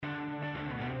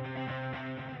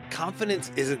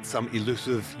Confidence isn't some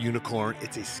elusive unicorn.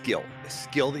 It's a skill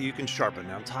that you can sharpen.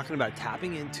 Now, I'm talking about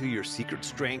tapping into your secret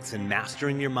strengths and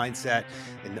mastering your mindset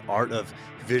and the art of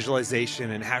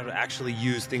visualization and how to actually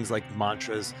use things like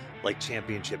mantras like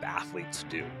championship athletes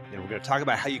do. And we're going to talk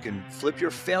about how you can flip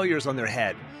your failures on their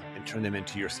head and turn them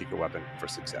into your secret weapon for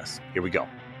success. Here we go.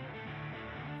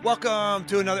 Welcome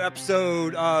to another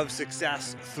episode of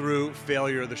Success Through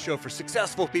Failure, the show for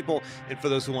successful people and for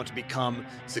those who want to become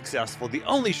successful, the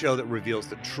only show that reveals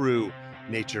the true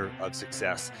nature of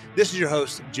success. This is your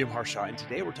host, Jim Harshaw, and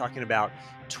today we're talking about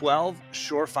 12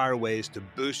 surefire ways to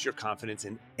boost your confidence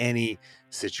in any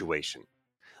situation.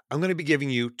 I'm going to be giving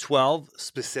you 12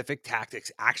 specific tactics,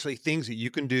 actually things that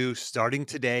you can do starting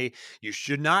today. You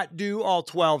should not do all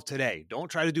 12 today.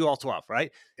 Don't try to do all 12,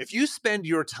 right? If you spend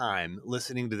your time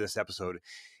listening to this episode,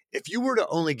 if you were to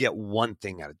only get one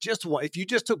thing out of it, just one, if you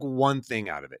just took one thing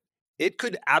out of it, it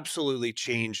could absolutely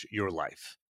change your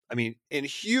life. I mean, in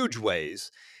huge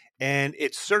ways, and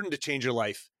it's certain to change your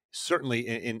life, certainly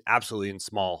in absolutely in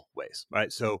small ways,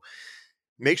 right? So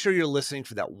make sure you're listening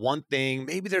for that one thing.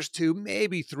 Maybe there's two,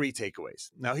 maybe three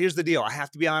takeaways. Now, here's the deal. I have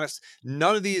to be honest.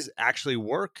 None of these actually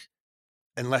work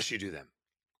unless you do them.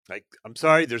 Like, I'm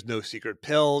sorry, there's no secret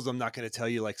pills. I'm not going to tell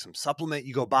you like some supplement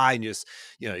you go buy and just,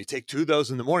 you take 2 of those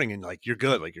in the morning and like, you're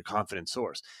good, like your confidence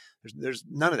soars. There's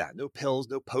none of that. No pills,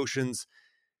 no potions.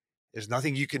 There's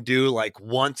nothing you can do like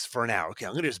once for an hour. Okay,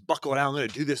 I'm going to just buckle down. I'm going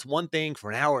to do this one thing for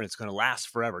an hour and it's going to last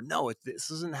forever. No, this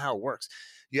isn't how it works.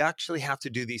 You actually have to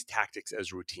do these tactics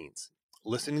as routines.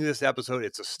 Listening to this episode,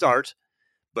 it's a start,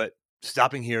 but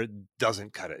stopping here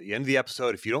doesn't cut it. At the end of the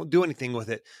episode, if you don't do anything with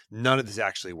it, none of this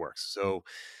actually works. So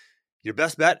your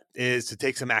best bet is to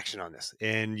take some action on this.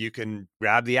 And you can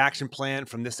grab the action plan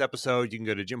from this episode. You can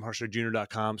go to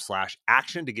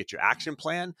jimharshawjr.com/action to get your action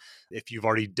plan. If you've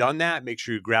already done that, make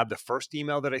sure you grab the first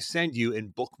email that I send you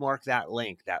and bookmark that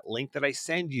link. That link that I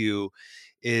send you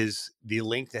is the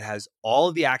link that has all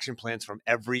of the action plans from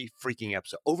every freaking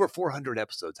episode. Over 400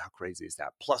 episodes. How crazy is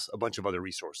that? Plus a bunch of other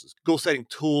resources, goal setting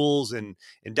tools and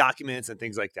documents and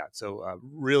things like that. So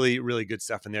really, really good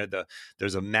stuff in there.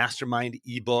 There's a mastermind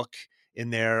ebook in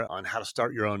there on how to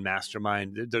start your own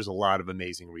mastermind. There's a lot of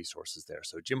amazing resources there.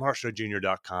 So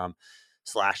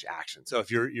jimharshawjr.com/action. So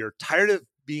if you're tired of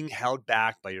being held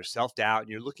back by your self-doubt and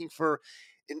you're looking for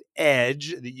an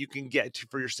edge that you can get to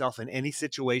for yourself in any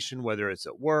situation, whether it's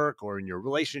at work or in your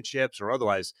relationships or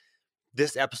otherwise,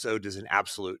 this episode is an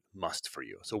absolute must for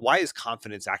you. So why is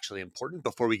confidence actually important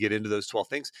before we get into those 12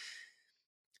 things?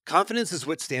 Confidence is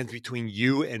what stands between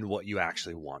you and what you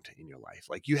actually want in your life.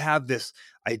 Like you have this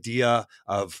idea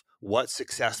of what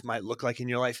success might look like in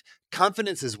your life.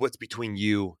 Confidence is what's between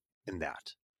you and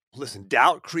that. Listen,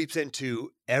 doubt creeps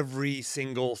into every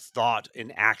single thought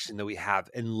and action that we have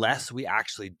unless we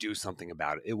actually do something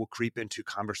about it. It will creep into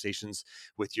conversations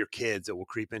with your kids. It will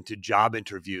creep into job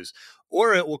interviews,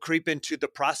 or it will creep into the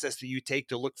process that you take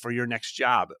to look for your next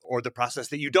job or the process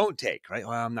that you don't take, right?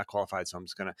 Well, I'm not qualified, so I'm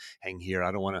just going to hang here.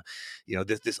 I don't want to,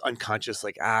 this unconscious,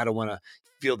 like, I don't want to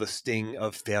feel the sting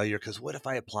of failure because what if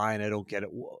I apply and I don't get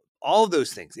it? All of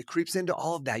those things, it creeps into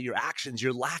all of that, your actions,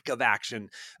 your lack of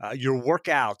action, your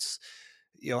workouts,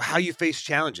 how you face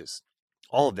challenges,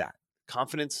 all of that.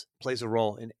 Confidence plays a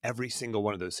role in every single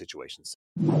one of those situations.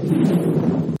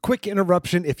 Quick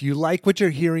interruption. If you like what you're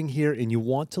hearing here and you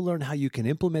want to learn how you can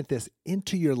implement this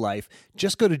into your life,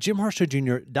 just go to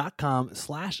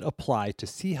jimharshawjr.com/apply to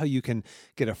see how you can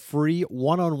get a free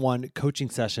one-on-one coaching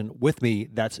session with me.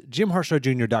 That's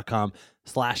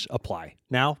jimharshawjr.com/apply.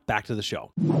 Now back to the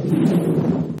show.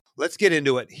 Let's get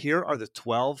into it. Here are the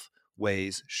 12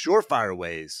 ways, surefire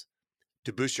ways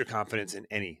to boost your confidence in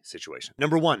any situation.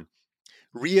 Number 1,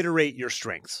 reiterate your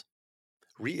strengths.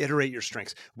 Reiterate your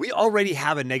strengths. We already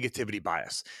have a negativity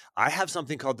bias. I have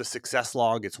something called the success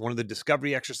log. It's one of the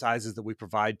discovery exercises that we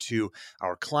provide to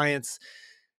our clients.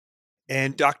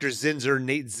 And Dr.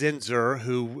 Nate Zinzer,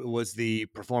 who was the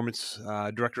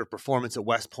director of performance at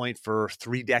West Point for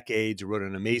 3 decades, wrote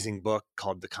an amazing book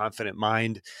called The Confident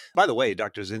Mind. By the way,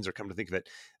 Dr. Zinzer, come to think of it,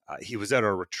 he was at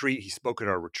our retreat. He spoke at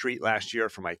our retreat last year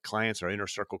for my clients, our Inner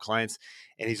Circle clients.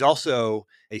 And he's also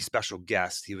a special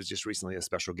guest. He was just recently a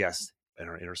special guest in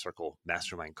our Inner Circle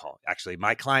mastermind call. Actually,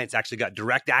 my clients actually got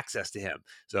direct access to him.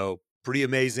 So pretty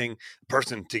amazing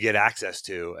person to get access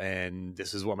to. And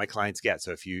this is what my clients get.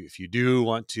 So if you do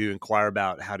want to inquire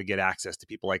about how to get access to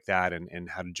people like that and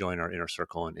how to join our Inner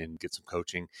Circle and get some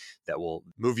coaching that will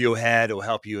move you ahead, it will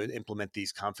help you implement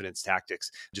these confidence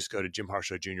tactics, just go to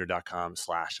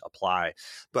jimharshawjr.com/apply.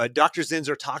 But Dr.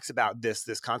 Zinzer talks about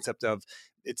this concept of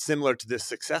it's similar to this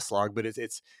success log, but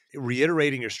it's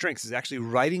reiterating your strengths. It's actually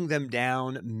writing them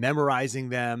down, memorizing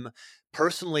them.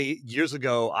 Personally, years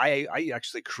ago, I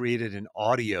actually created an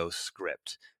audio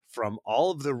script from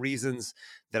all of the reasons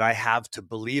that I have to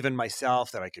believe in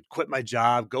myself, that I could quit my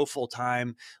job, go full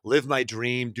time, live my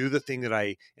dream, do the thing that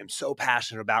I am so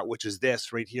passionate about, which is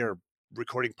this right here,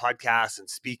 recording podcasts and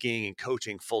speaking and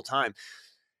coaching full time.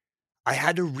 I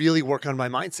had to really work on my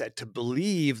mindset to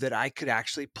believe that I could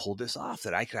actually pull this off,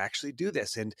 that I could actually do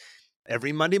this. And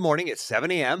every Monday morning at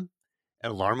 7 a.m.,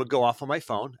 an alarm would go off on my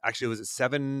phone. Actually, it was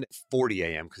at 7:40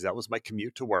 a.m. because that was my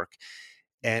commute to work.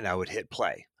 And I would hit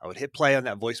play. I would hit play on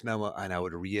that voice memo and I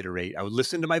would reiterate. I would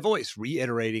listen to my voice,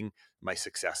 reiterating my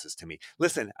successes to me.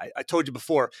 Listen, I told you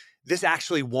before, this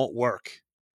actually won't work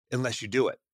unless you do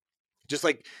it. Just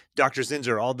like Dr.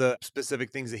 Zinzer, all the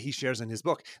specific things that he shares in his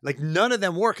book, like none of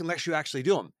them work unless you actually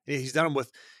do them. He's done them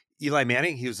with Eli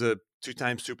Manning. He was a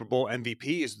 2-time Super Bowl MVP.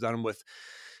 He's done them with,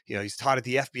 he's taught at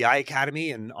the FBI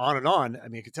Academy and on and on. I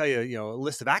mean, I could tell you, a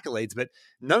list of accolades, but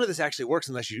none of this actually works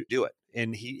unless you do it.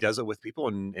 And he does it with people,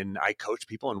 and I coach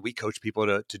people, and we coach people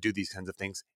to do these kinds of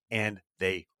things, and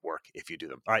they work if you do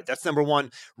them. All right, that's number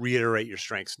one, reiterate your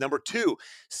strengths. Number two,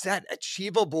 set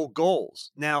achievable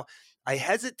goals. Now, I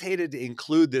hesitated to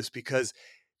include this because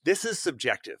this is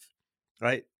subjective,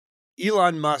 right?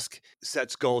 Elon Musk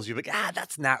sets goals. You're like,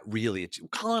 that's not really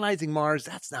colonizing Mars.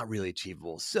 That's not really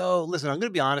achievable. So listen, I'm going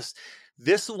to be honest.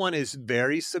 This one is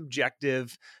very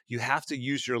subjective. You have to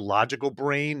use your logical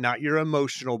brain, not your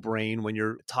emotional brain when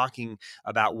you're talking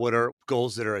about what are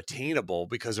goals that are attainable,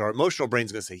 because our emotional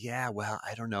brain's going to say, yeah, well,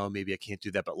 I don't know. Maybe I can't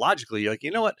do that. But logically, you're like,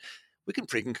 you know what? I can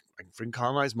freaking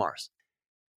colonize Mars.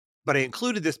 But I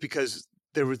included this because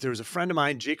there was a friend of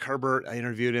mine, Jake Herbert. I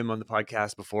interviewed him on the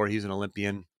podcast before. He's an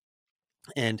Olympian.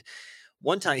 And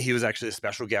one time he was actually a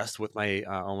special guest with my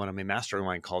on one of my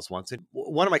mastermind calls once. And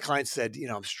one of my clients said,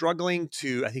 I'm struggling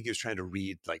to, I think he was trying to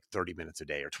read like 30 minutes a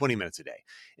day or 20 minutes a day.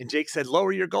 And Jake said,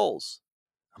 lower your goals.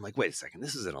 I'm like, wait a second,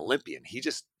 this is an Olympian. He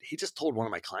just told one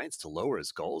of my clients to lower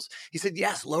his goals. He said,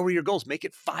 yes, lower your goals, make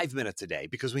it 5 minutes a day.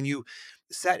 Because when you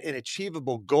set an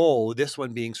achievable goal, this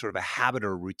one being sort of a habit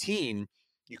or routine,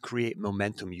 you create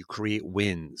momentum, you create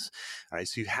wins. All right.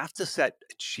 So you have to set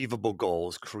achievable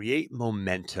goals, create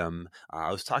momentum.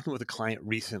 I was talking with a client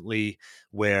recently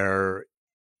where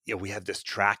we have this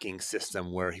tracking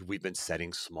system where we've been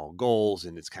setting small goals,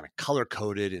 and it's kind of color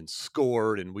coded and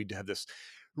scored. And we have this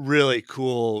really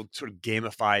cool sort of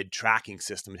gamified tracking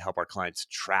system to help our clients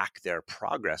track their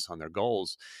progress on their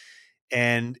goals.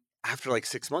 And after like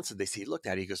 6 months, they see, looked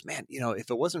at it, he goes, man, if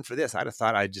it wasn't for this, I'd have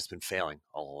thought I'd just been failing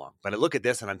all along. But I look at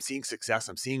this and I'm seeing success,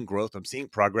 I'm seeing growth, I'm seeing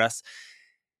progress.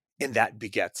 And that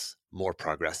begets more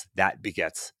progress. That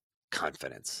begets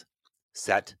confidence.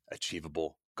 Set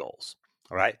achievable goals.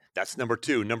 All right. That's number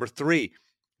two. Number three,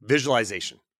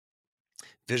 visualization.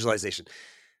 Visualization.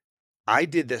 I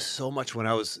did this so much when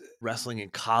I was wrestling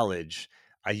in college.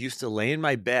 I used to lay in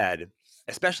my bed,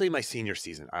 especially my senior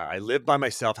season. I lived by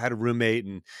myself, had a roommate,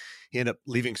 and he ended up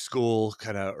leaving school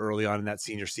kind of early on in that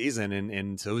senior season.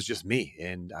 And so it was just me.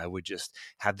 And I would just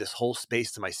have this whole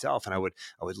space to myself. And I would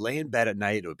lay in bed at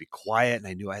night. It would be quiet. And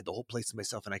I knew I had the whole place to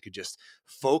myself. And I could just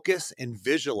focus and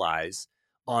visualize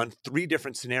on 3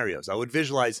 different scenarios. I would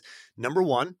visualize, number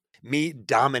one, me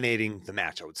dominating the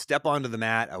match. I would step onto the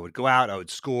mat. I would go out. I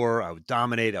would score. I would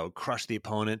dominate. I would crush the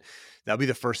opponent. That would be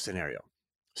the first scenario.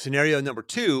 Scenario number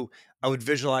 2, I would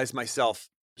visualize myself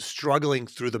struggling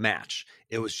through the match.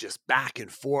 It was just back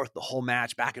and forth, the whole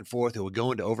match, back and forth. It would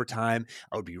go into overtime.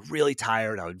 I would be really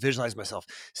tired. I would visualize myself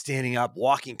standing up,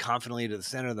 walking confidently to the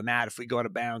center of the mat. If we go out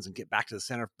of bounds and get back to the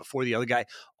center before the other guy,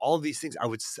 all of these things, I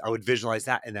would visualize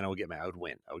that, and then I would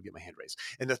win. I would get my hand raised.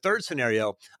 In the third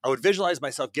scenario, I would visualize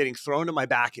myself getting thrown to my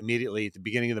back immediately at the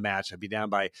beginning of the match. I'd be down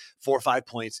by 4 or 5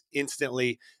 points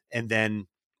instantly, and then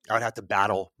I would have to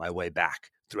battle my way back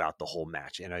throughout the whole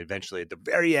match. And eventually at the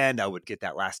very end, I would get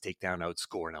that last takedown, I would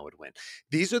score, and I would win.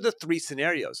 These are the 3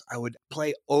 scenarios I would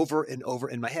play over and over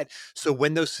in my head. So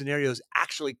when those scenarios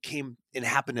actually came and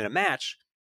happened in a match,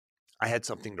 I had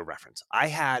something to reference. I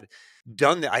had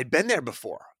done that. I'd been there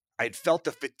before. I'd felt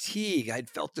the fatigue. I'd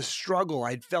felt the struggle.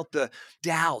 I'd felt the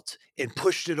doubt and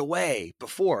pushed it away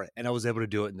before. And I was able to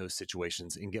do it in those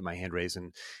situations and get my hand raised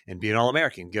and be an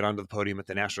All-American, get onto the podium at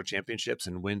the national championships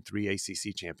and win 3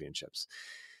 ACC championships.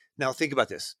 Now think about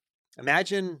this.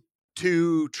 Imagine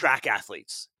 2 track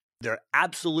athletes. They're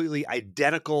absolutely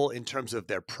identical in terms of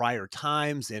their prior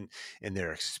times and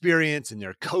their experience and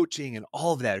their coaching and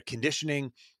all of that,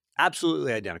 conditioning,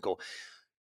 absolutely identical.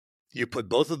 You put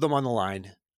both of them on the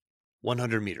line,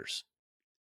 100 meters.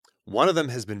 One of them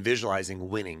has been visualizing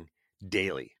winning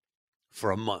daily.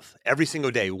 for a month, every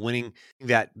single day, winning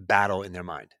that battle in their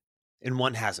mind, and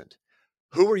one hasn't.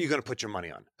 Who are you going to put your money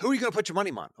on? Who are you going to put your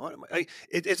money on?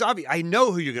 It's obvious. I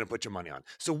know who you're going to put your money on.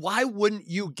 So why wouldn't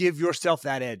you give yourself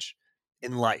that edge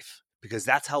in life? Because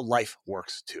that's how life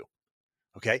works too.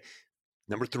 Okay.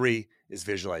 Number 3 is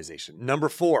visualization. Number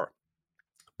 4,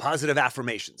 positive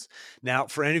affirmations. Now,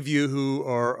 for any of you who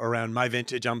are around my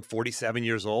vintage, I'm 47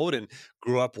 years old and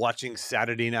grew up watching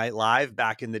Saturday Night Live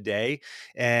back in the day.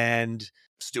 And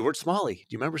Stuart Smalley, do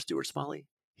you remember Stuart Smalley?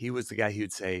 He was the guy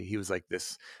who'd say, he was like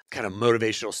this kind of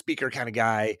motivational speaker kind of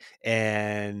guy.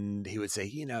 And he would say,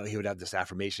 he would have this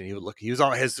affirmation. He was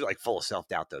all his like full of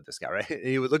self-doubt though, this guy, right? And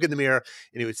he would look in the mirror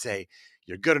and he would say,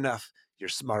 you're good enough, you're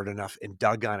smart enough, and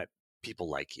doggone it, people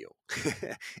like you.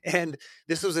 And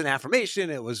this was an affirmation.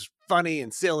 It was funny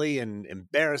and silly and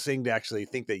embarrassing to actually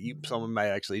think that someone might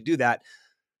actually do that.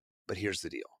 But here's the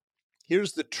deal.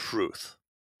 Here's the truth.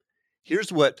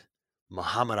 Here's what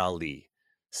Muhammad Ali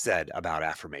said about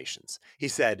affirmations. He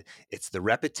said, it's the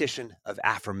repetition of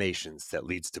affirmations that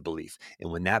leads to belief. And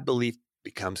when that belief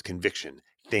becomes conviction,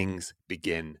 things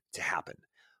begin to happen.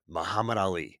 Muhammad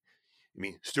Ali. I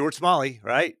mean, Stuart Smalley,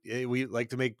 right? We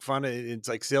like to make fun of it. It's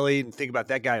like silly and think about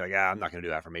that guy. Like, I'm not going to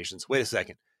do affirmations. Wait a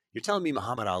second. You're telling me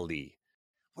Muhammad Ali,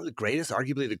 one of the greatest,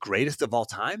 arguably the greatest of all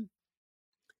time?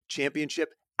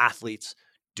 Championship athletes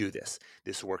do this.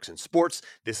 This works in sports.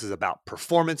 This is about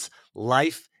performance.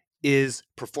 Life is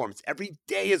performance. Every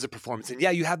day is a performance. And yeah,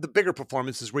 you have the bigger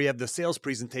performances where you have the sales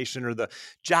presentation or the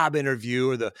job interview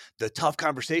or the tough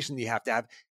conversation that you have to have.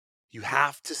 You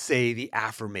have to say the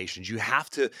affirmations. You have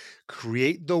to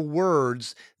create the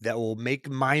words that will make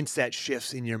mindset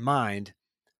shifts in your mind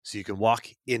so you can walk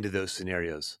into those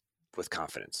scenarios with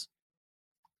confidence.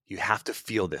 You have to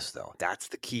feel this, though. That's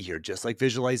the key here. Just like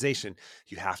visualization,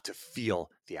 you have to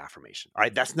feel the affirmation. All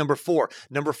right, that's number 4.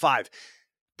 Number 5,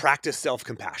 practice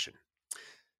self-compassion.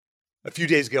 A few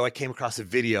days ago, I came across a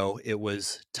video. It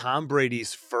was Tom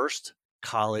Brady's first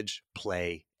college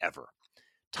play ever.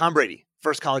 Tom Brady,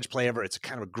 first college play ever. It's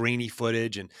kind of a grainy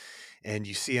footage, and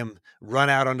you see him run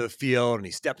out onto the field, and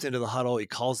he steps into the huddle. He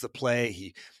calls the play.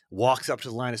 He walks up to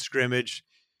the line of scrimmage,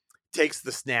 takes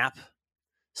the snap,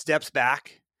 steps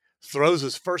back, throws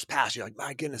his first pass. You're like,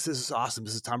 my goodness, this is awesome.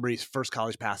 This is Tom Brady's first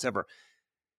college pass ever.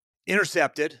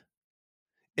 Intercepted.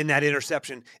 And that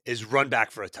interception is run back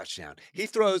for a touchdown. He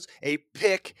throws a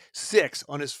pick 6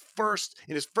 in his first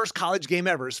college game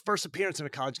ever, his first appearance in a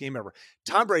college game ever.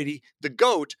 Tom Brady, the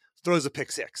GOAT, throws a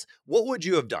pick 6. What would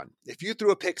you have done if you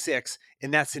threw a pick 6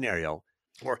 in that scenario?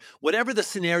 Or whatever the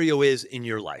scenario is in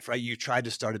your life, right? You tried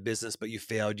to start a business, but you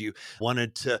failed. You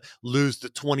wanted to lose the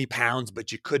 20 pounds,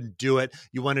 but you couldn't do it.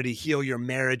 You wanted to heal your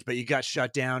marriage, but you got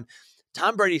shut down.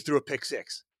 Tom Brady threw a pick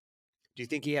 6. Do you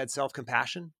think he had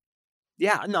self-compassion?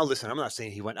 Yeah, no, listen, I'm not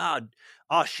saying he went,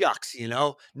 shucks,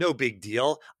 no big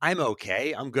deal. I'm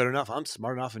okay. I'm good enough. I'm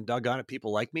smart enough and doggone it,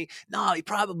 people like me. No, he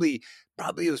probably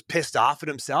was pissed off at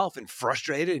himself and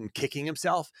frustrated and kicking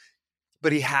himself,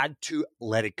 but he had to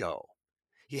let it go.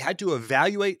 He had to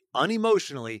evaluate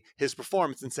unemotionally his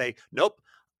performance and say, nope,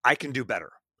 I can do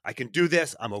better. I can do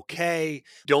this. I'm okay.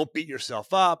 Don't beat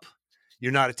yourself up.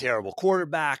 You're not a terrible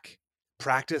quarterback.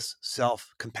 Practice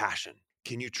self-compassion.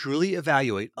 Can you truly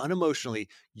evaluate unemotionally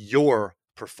your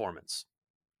performance?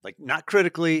 Like not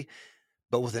critically,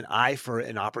 but with an eye for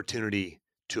an opportunity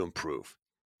to improve.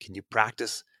 Can you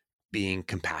practice being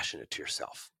compassionate to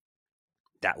yourself?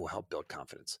 That will help build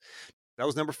confidence. That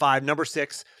was number 5. Number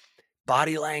 6,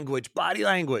 body language. Body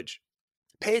language.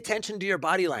 Pay attention to your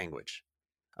body language.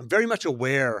 I'm very much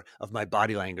aware of my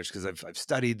body language because I've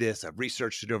studied this. I've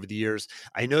researched it over the years.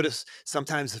 I notice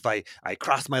sometimes if I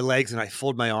cross my legs and I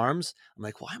fold my arms, I'm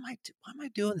like, why am I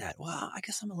doing that? Well, I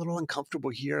guess I'm a little uncomfortable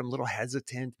here. I'm a little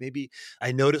hesitant. Maybe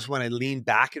I notice when I lean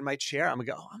back in my chair, I'm gonna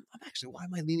go, I'm actually, why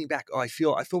am I leaning back? Oh, I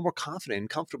feel more confident and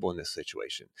comfortable in this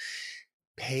situation.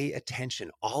 Pay attention.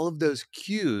 All of those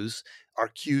cues are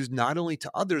cues not only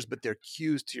to others, but they're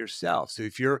cues to yourself. So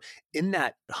if you're in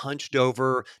that hunched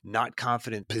over, not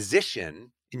confident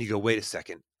position, and you go, wait a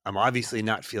second, I'm obviously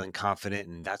not feeling confident,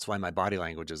 and that's why my body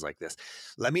language is like this.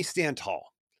 Let me stand tall.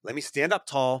 Let me stand up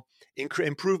tall,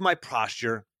 improve my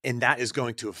posture, and that is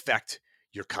going to affect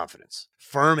your confidence.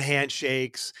 Firm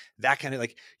handshakes, that kind of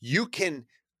you can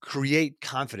create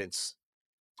confidence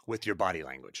with your body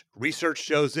language. Research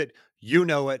shows it. You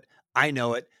know it. I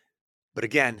know it. But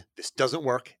again, this doesn't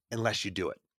work unless you do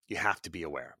it. You have to be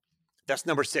aware. That's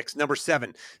number 6. Number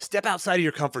 7, step outside of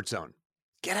your comfort zone.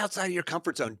 Get outside of your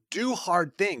comfort zone. Do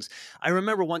hard things. I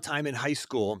remember one time in high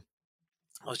school,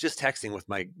 I was just texting with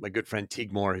my good friend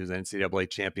Teague Moore, who's an NCAA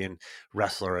champion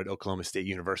wrestler at Oklahoma State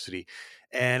University.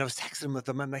 And I was texting with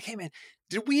him. I'm like, hey, man,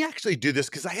 did we actually do this?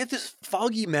 Because I had this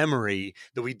foggy memory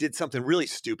that we did something really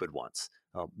stupid once,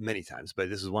 many times, but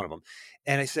this is one of them.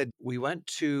 And I said, we went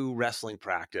to wrestling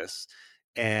practice,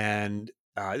 and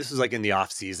this was like in the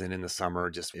off season in the summer,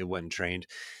 just it wasn't trained.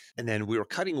 And then we were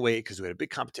cutting weight because we had a big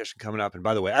competition coming up. And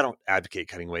by the way, I don't advocate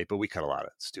cutting weight, but we cut a lot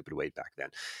of stupid weight back then.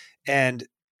 And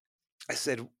I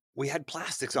said, we had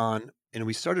plastics on and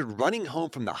we started running home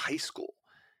from the high school.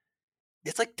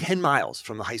 It's like 10 miles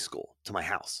from the high school to my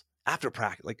house after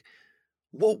practice. Like,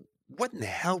 whoa, what in the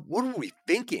hell? What were we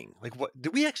thinking? Like, what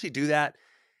did we actually do that?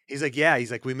 He's like, yeah.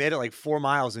 He's like, we made it like 4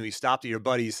 miles and we stopped at your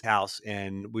buddy's house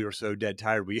and we were so dead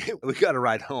tired. We got to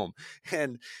ride home.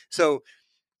 And so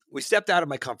we stepped out of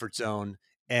my comfort zone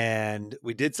and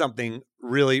we did something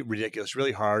really ridiculous,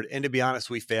 really hard. And to be honest,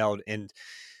 we failed. And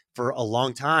for a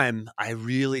long time, I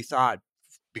really thought,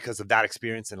 because of that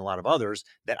experience and a lot of others,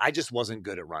 that I just wasn't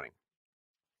good at running.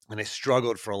 And I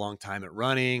struggled for a long time at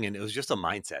running, and it was just a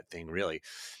mindset thing, really.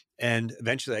 And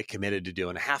eventually I committed to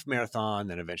doing a half marathon.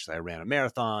 Then eventually I ran a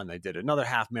marathon. I did another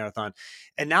half marathon.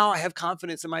 And now I have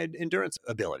confidence in my endurance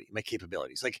ability, my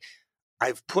capabilities. Like,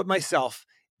 I've put myself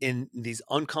in these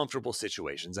uncomfortable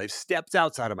situations. I've stepped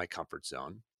outside of my comfort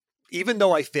zone. Even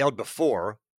though I failed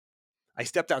before, I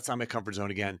stepped outside my comfort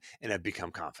zone again and I've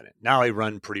become confident. Now I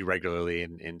run pretty regularly,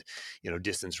 and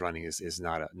distance running is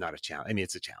not a challenge. I mean,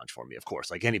 it's a challenge for me, of course,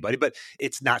 like anybody, but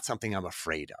it's not something I'm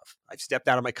afraid of. I've stepped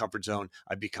out of my comfort zone.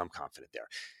 I've become confident there.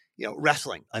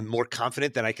 Wrestling, I'm more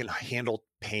confident that I can handle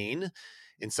pain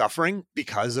and suffering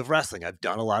because of wrestling. I've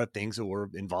done a lot of things that were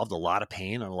involved a lot of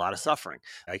pain and a lot of suffering.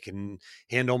 I can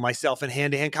handle myself in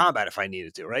hand-to-hand combat if I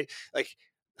needed to, right? Like,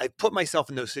 I put myself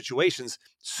in those situations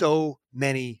so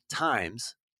many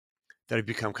times that I've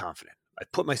become confident.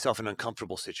 I've put myself in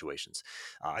uncomfortable situations.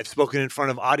 I've spoken in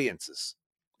front of audiences.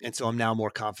 And so I'm now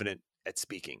more confident at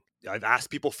speaking. I've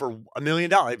asked people for $1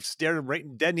 million. I've stared them right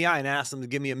dead in the eye and asked them to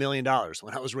give me $1 million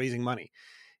when I was raising money.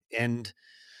 And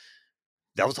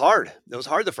that was hard. That was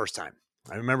hard the first time.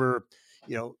 I remember,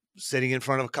 sitting in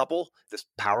front of a couple, this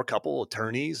power couple,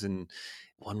 attorneys, and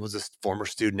one was a former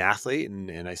student athlete.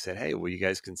 And I said, hey, will you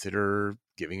guys consider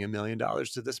giving $1 million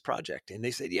to this project? And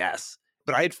they said, yes.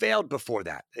 But I had failed before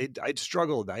that. I'd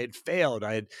struggled. I had failed.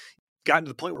 I had gotten to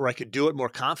the point where I could do it more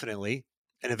confidently.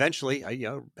 And eventually I,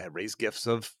 had raised gifts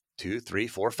of $2,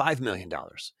 $3, $4, $5 million.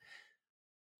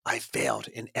 I failed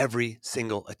in every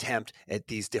single attempt at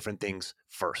these different things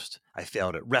first. I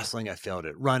failed at wrestling. I failed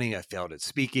at running. I failed at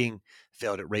speaking.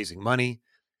 Failed at raising money.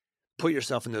 Put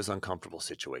yourself in those uncomfortable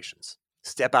situations.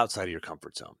 Step outside of your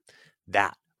comfort zone.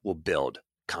 That will build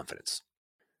confidence.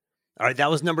 All right,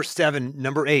 that was number 7.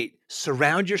 Number 8,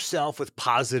 surround yourself with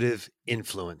positive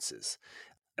influences.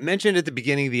 I mentioned at the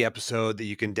beginning of the episode that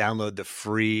you can download the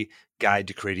free guide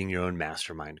to creating your own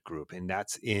mastermind group. And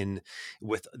that's in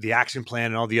with the action plan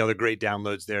and all the other great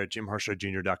downloads there at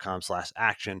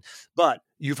jimharshawjr.com/action. But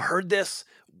you've heard this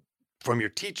from your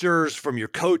teachers, from your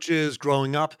coaches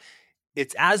growing up.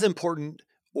 It's as important,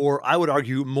 or I would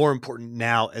argue more important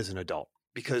now as an adult,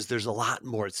 because there's a lot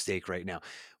more at stake right now.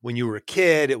 When you were a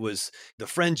kid, it was the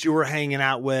friends you were hanging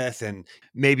out with, and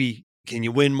maybe can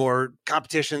you win more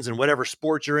competitions in whatever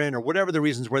sport you're in, or whatever the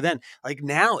reasons were then. Like,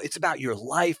 now it's about your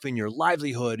life and your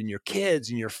livelihood and your kids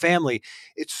and your family.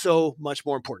 It's so much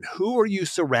more important. Who are you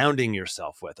surrounding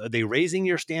yourself with? Are they raising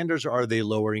your standards, or are they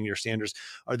lowering your standards?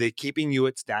 Are they keeping you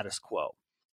at status quo?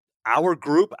 Our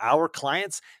group, our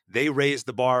clients, they raise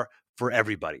the bar for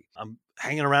everybody. I'm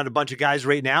hanging around a bunch of guys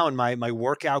right now in my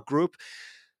workout group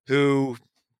who,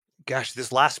 gosh,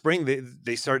 this last spring,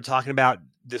 they started talking about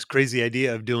this crazy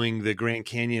idea of doing the Grand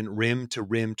Canyon rim to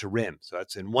rim to rim. So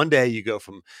that's in one day, you go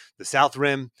from the south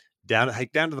rim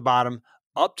hike down to the bottom,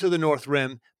 up to the north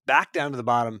rim, back down to the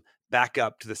bottom, back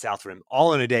up to the south rim,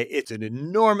 all in a day. It's an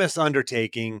enormous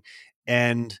undertaking.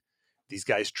 And these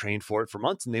guys trained for it for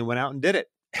months and they went out and did it.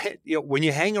 When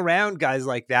you hang around guys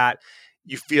like that,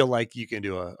 you feel like you can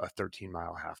do a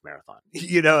 13-mile half marathon.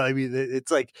 I mean,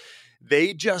 it's like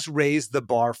they just raised the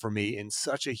bar for me in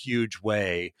such a huge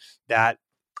way that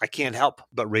I can't help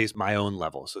but raise my own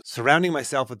level. So surrounding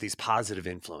myself with these positive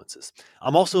influences.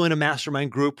 I'm also in a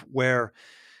mastermind group where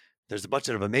there's a bunch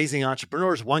of amazing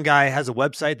entrepreneurs. One guy has a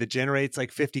website that generates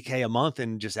like $50K a month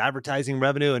in just advertising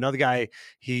revenue. Another guy,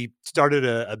 he started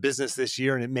a business this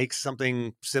year and it makes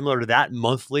something similar to that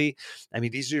monthly. I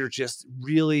mean, these are just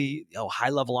really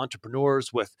high-level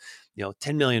entrepreneurs with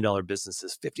 $10 million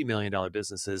businesses, $50 million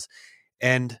businesses.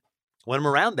 And when I'm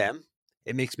around them,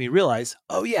 it makes me realize,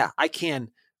 oh yeah, I can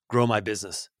grow my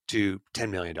business to $10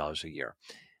 million a year.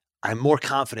 I'm more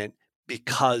confident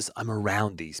because I'm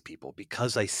around these people,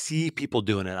 because I see people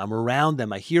doing it. I'm around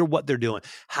them. I hear what they're doing,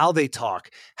 how they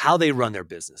talk, how they run their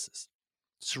businesses.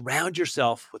 Surround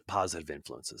yourself with positive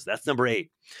influences. That's number 8.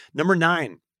 Number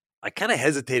 9, I kind of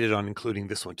hesitated on including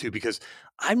this one too, because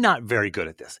I'm not very good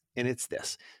at this. And it's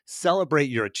this: celebrate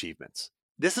your achievements.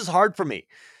 This is hard for me.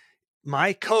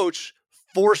 My coach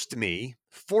forced me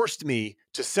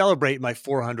to celebrate my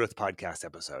 400th podcast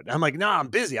episode. And I'm like, nah, I'm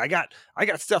busy. I got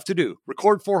stuff to do.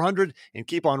 Record 400 and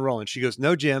keep on rolling. She goes,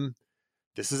 no, Jim,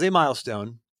 this is a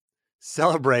milestone.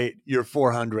 Celebrate your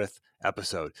 400th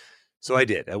episode. So I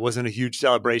did. It wasn't a huge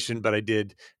celebration, but I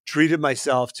treated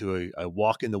myself to a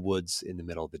walk in the woods in the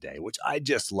middle of the day, which I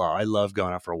just love. I love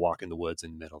going out for a walk in the woods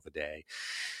in the middle of the day.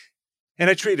 And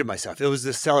I treated myself. It was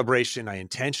this celebration. I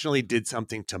intentionally did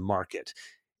something to mark it.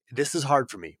 This is hard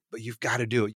for me, but you've got to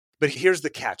do it. But here's the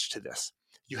catch to this.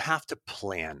 You have to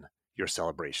plan your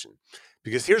celebration,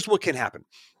 because here's what can happen.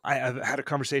 I've had a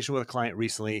conversation with a client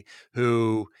recently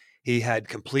who he had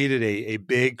completed a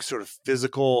big sort of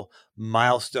physical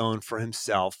milestone for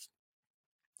himself,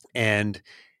 and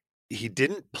he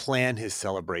didn't plan his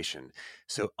celebration.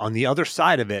 So on the other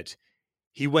side of it,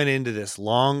 he went into this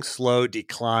long, slow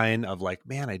decline of like,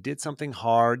 man, I did something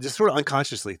hard, just sort of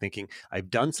unconsciously thinking, I've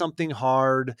done something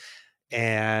hard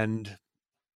and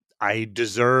I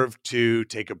deserve to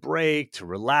take a break, to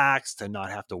relax, to not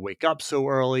have to wake up so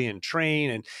early and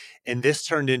train. And this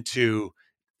turned into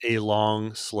a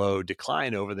long, slow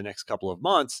decline over the next couple of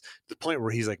months, to the point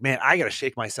where he's like, man, I got to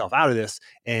shake myself out of this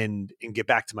and get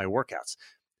back to my workouts.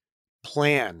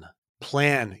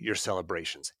 Plan your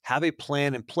celebrations. Have a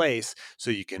plan in place so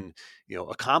you can,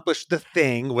 accomplish the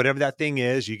thing, whatever that thing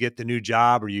is. You get the new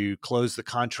job, or you close the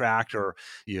contract, or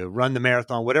you run the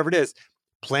marathon, whatever it is.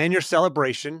 Plan your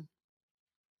celebration,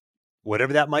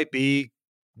 whatever that might be,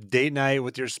 date night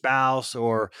with your spouse,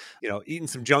 or, eating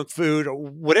some junk food, or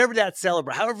whatever that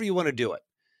celebrate, however you want to do it.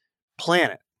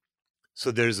 Plan it. So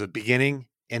there's a beginning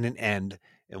and an end.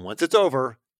 And once it's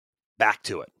over, back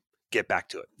to it. Get back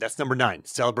to it. That's number 9.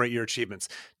 Celebrate your achievements.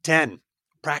 10,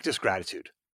 practice gratitude.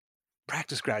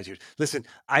 Practice gratitude. Listen,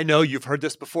 I know you've heard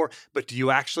this before, but do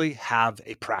you actually have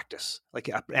a practice, like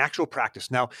an actual practice?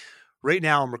 Now, right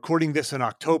now, I'm recording this in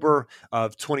October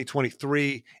of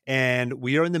 2023, and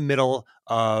we are in the middle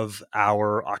of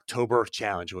our October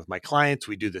challenge with my clients.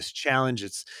 We do this challenge.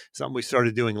 It's something we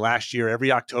started doing last year.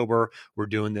 Every October, we're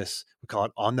doing this. We call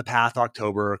it On the Path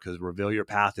October, because Reveal Your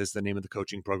Path is the name of the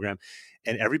coaching program.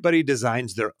 And everybody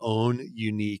designs their own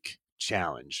unique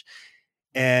challenge.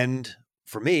 And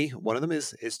for me, one of them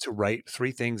is to write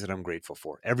 3 things that I'm grateful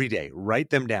for every day. Write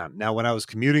them down. Now, when I was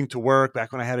commuting to work,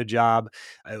 back when I had a job,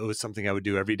 it was something I would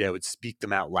do every day. I would speak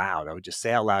them out loud. I would just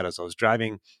say out loud as I was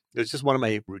driving. It was just one of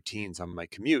my routines on my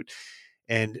commute.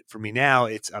 And for me now,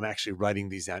 I'm actually writing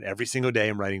these down every single day.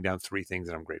 I'm writing down 3 things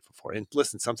that I'm grateful for. And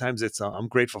listen, sometimes it's I'm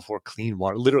grateful for clean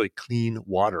water, literally clean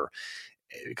water,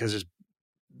 because there's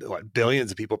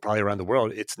billions of people probably around the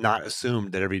world. It's not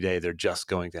assumed that every day they're just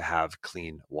going to have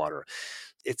clean water.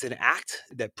 It's an act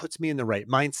that puts me in the right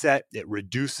mindset. It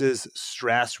reduces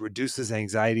stress, reduces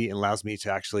anxiety, and allows me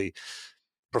to actually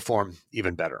perform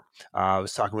even better. I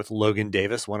was talking with Logan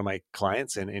Davis, one of my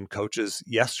clients and coaches,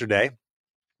 yesterday.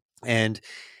 And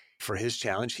for his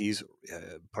challenge, he's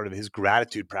part of his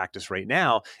gratitude practice right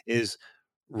now is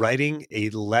writing a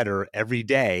letter every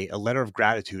day, a letter of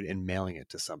gratitude, and mailing it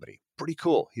to somebody. Pretty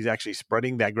cool. He's actually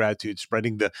spreading that gratitude,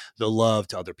 spreading the love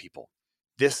to other people.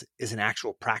 This is an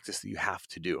actual practice that you have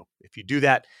to do. If you do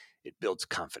that, it builds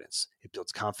confidence. It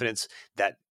builds confidence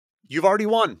that you've already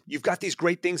won. You've got these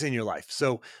great things in your life.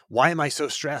 So why am I so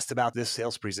stressed about this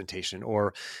sales presentation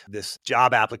or this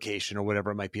job application or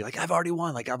whatever it might be? Like, I've already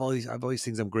won. Like, I've all these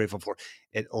things I'm grateful for.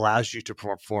 It allows you to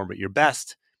perform at your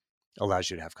best,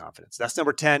 allows you to have confidence. That's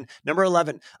number 10. Number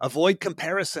 11, avoid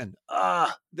comparison.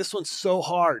 This one's so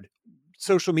hard.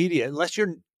 Social media, unless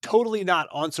you're totally not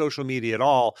on social media at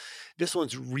all, this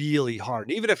one's really hard.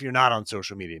 And even if you're not on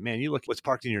social media, man, you look at what's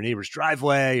parked in your neighbor's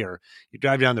driveway, or you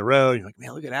drive down the road, and you're like,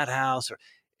 man, look at that house. Or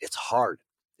it's hard.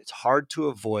 It's hard to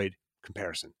avoid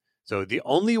comparison. So the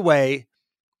only way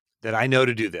that I know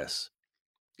to do this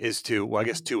is I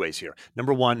guess 2 ways here.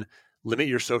 Number 1, limit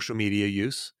your social media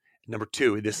use. Number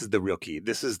 2, this is the real key.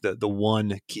 This is the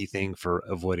one key thing for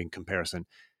avoiding comparison: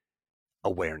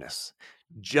 awareness.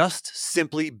 Just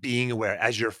simply being aware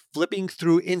as you're flipping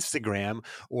through Instagram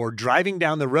or driving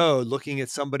down the road, looking at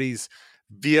somebody's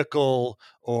vehicle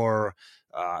or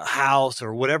house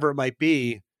or whatever it might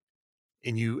be,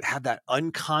 and you have that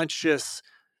unconscious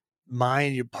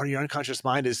mind, your part of your unconscious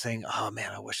mind is saying, oh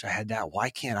man, I wish I had that. Why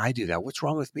can't I do that? What's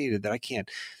wrong with me that I can't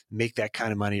make that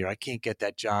kind of money, or I can't get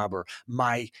that job, or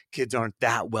my kids aren't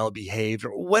that well behaved,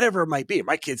 or whatever it might be.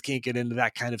 My kids can't get into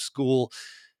that kind of school.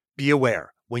 Be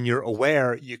aware. When you're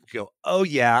aware, you can go, oh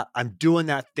yeah, I'm doing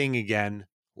that thing again.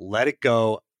 Let it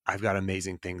go. I've got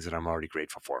amazing things that I'm already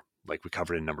grateful for, like we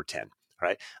covered in number 10. All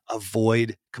right.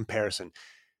 Avoid comparison.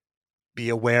 Be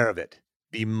aware of it.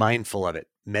 Be mindful of it.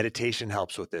 Meditation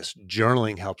helps with this.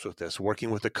 Journaling helps with this.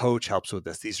 Working with a coach helps with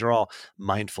this. These are all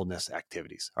mindfulness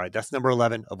activities. All right. That's number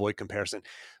 11. Avoid comparison.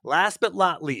 Last but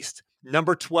not least,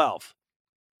 number 12.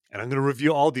 And I'm going to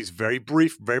review all these very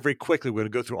brief, very, very quickly. We're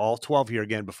going to go through all 12 here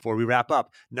again before we wrap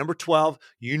up. Number 12,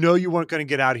 you know you weren't going to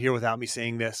get out of here without me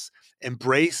saying this.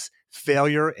 Embrace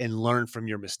failure and learn from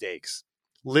your mistakes.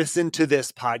 Listen to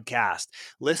this podcast.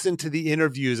 Listen to the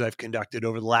interviews I've conducted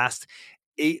over the last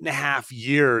 8.5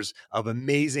 years of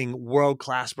amazing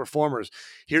world-class performers.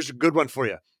 Here's a good one for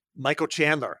you. Michael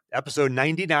Chandler, episode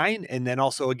 99, and then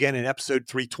also again in episode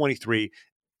 323,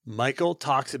 Michael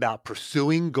talks about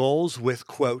pursuing goals with,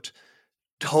 quote,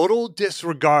 total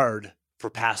disregard for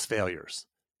past failures.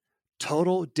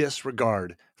 Total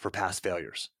disregard for past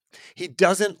failures. He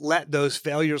doesn't let those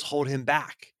failures hold him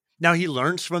back. Now, he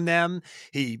learns from them.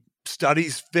 He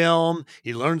studies film.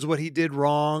 He learns what he did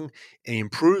wrong, and he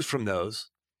improves from those.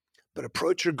 But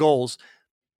approach your goals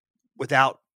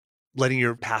without letting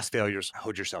your past failures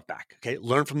hold yourself back. Okay.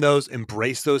 Learn from those,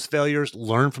 embrace those failures,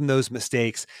 learn from those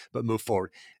mistakes, but move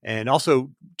forward. And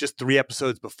also, just 3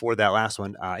 episodes before that last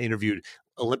one, I interviewed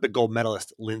Olympic gold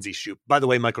medalist Lindsay Shoup. By the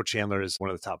way, Michael Chandler is one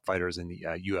of the top fighters in the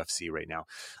UFC right now.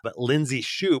 But Lindsay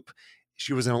Shoup,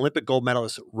 she was an Olympic gold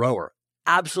medalist rower.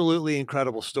 Absolutely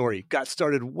incredible story. Got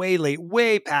started way late,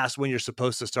 way past when you're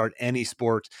supposed to start any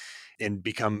sport and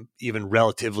become even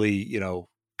relatively,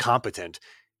 competent.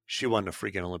 She won a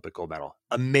freaking Olympic gold medal.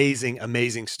 Amazing,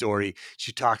 amazing story.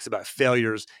 She talks about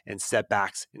failures and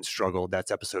setbacks and struggle. That's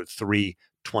episode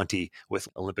 320 with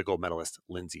Olympic gold medalist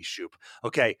Lindsay Shoup.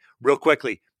 Okay, real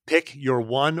quickly, pick your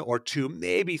 1 or 2,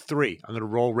 maybe 3. I'm going to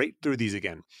roll right through these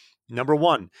again. Number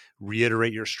 1,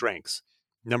 reiterate your strengths.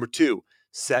 Number 2,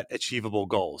 set achievable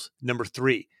goals. Number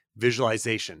 3,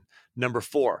 visualization. Number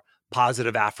 4,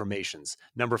 positive affirmations.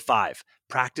 Number 5,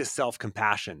 practice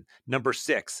self-compassion. Number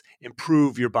 6,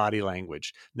 improve your body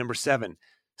language. Number 7,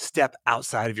 step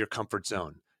outside of your comfort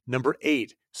zone. Number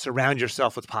 8, surround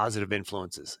yourself with positive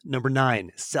influences. Number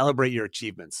 9, celebrate your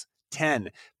achievements. 10,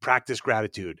 practice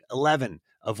gratitude. 11,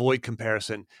 avoid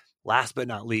comparison. Last but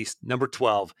not least, number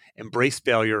 12, embrace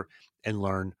failure and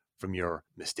learn from your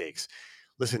mistakes.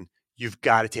 Listen, you've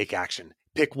got to take action.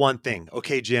 Pick one thing.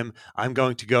 Okay, Jim, I'm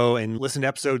going to go and listen to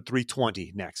episode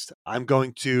 320 next. I'm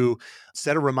going to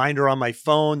set a reminder on my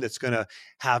phone that's going to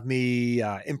have me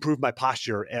improve my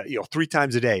posture 3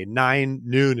 times a day, 9,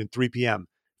 noon, and 3 p.m.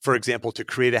 For example, to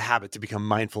create a habit to become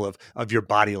mindful of your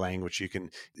body language. You can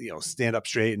stand up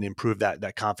straight and improve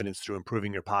that confidence through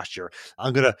improving your posture.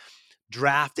 I'm going to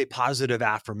draft a positive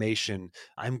affirmation.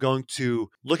 I'm going to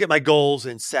look at my goals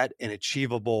and set an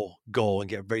achievable goal and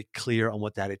get very clear on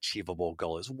what that achievable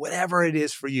goal is. Whatever it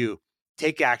is for you,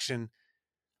 take action.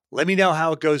 Let me know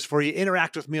how it goes for you.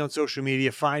 Interact with me on social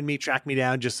media. Find me, track me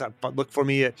down. Just look for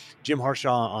me at Jim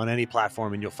Harshaw on any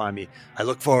platform and you'll find me. I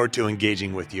look forward to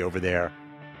engaging with you over there.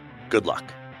 Good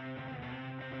luck.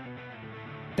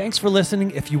 Thanks for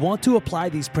listening. If you want to apply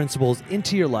these principles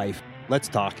into your life, let's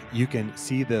talk. You can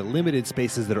see the limited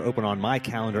spaces that are open on my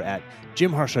calendar at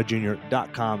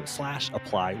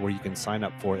jimharshawjr.com/apply, where you can sign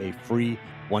up for a free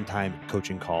one-time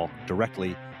coaching call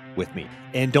directly with me.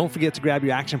 And don't forget to grab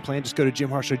your action plan. Just go to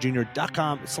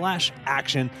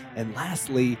jimharshawjr.com/action. And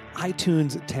lastly,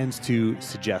 iTunes tends to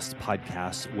suggest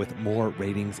podcasts with more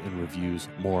ratings and reviews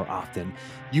more often.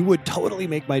 You would totally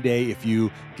make my day if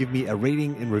you give me a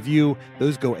rating and review.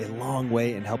 Those go a long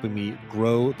way in helping me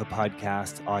grow the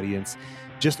podcast audience.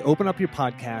 Just open up your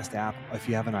podcast app. If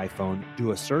you have an iPhone, do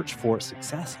a search for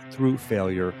Success Through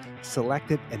Failure,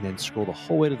 select it, and then scroll the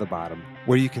whole way to the bottom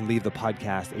where you can leave the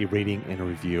podcast a rating and a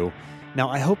review. Now,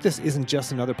 I hope this isn't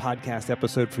just another podcast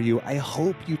episode for you. I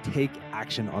hope you take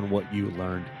action on what you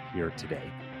learned here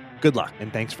today. Good luck,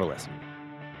 and thanks for listening.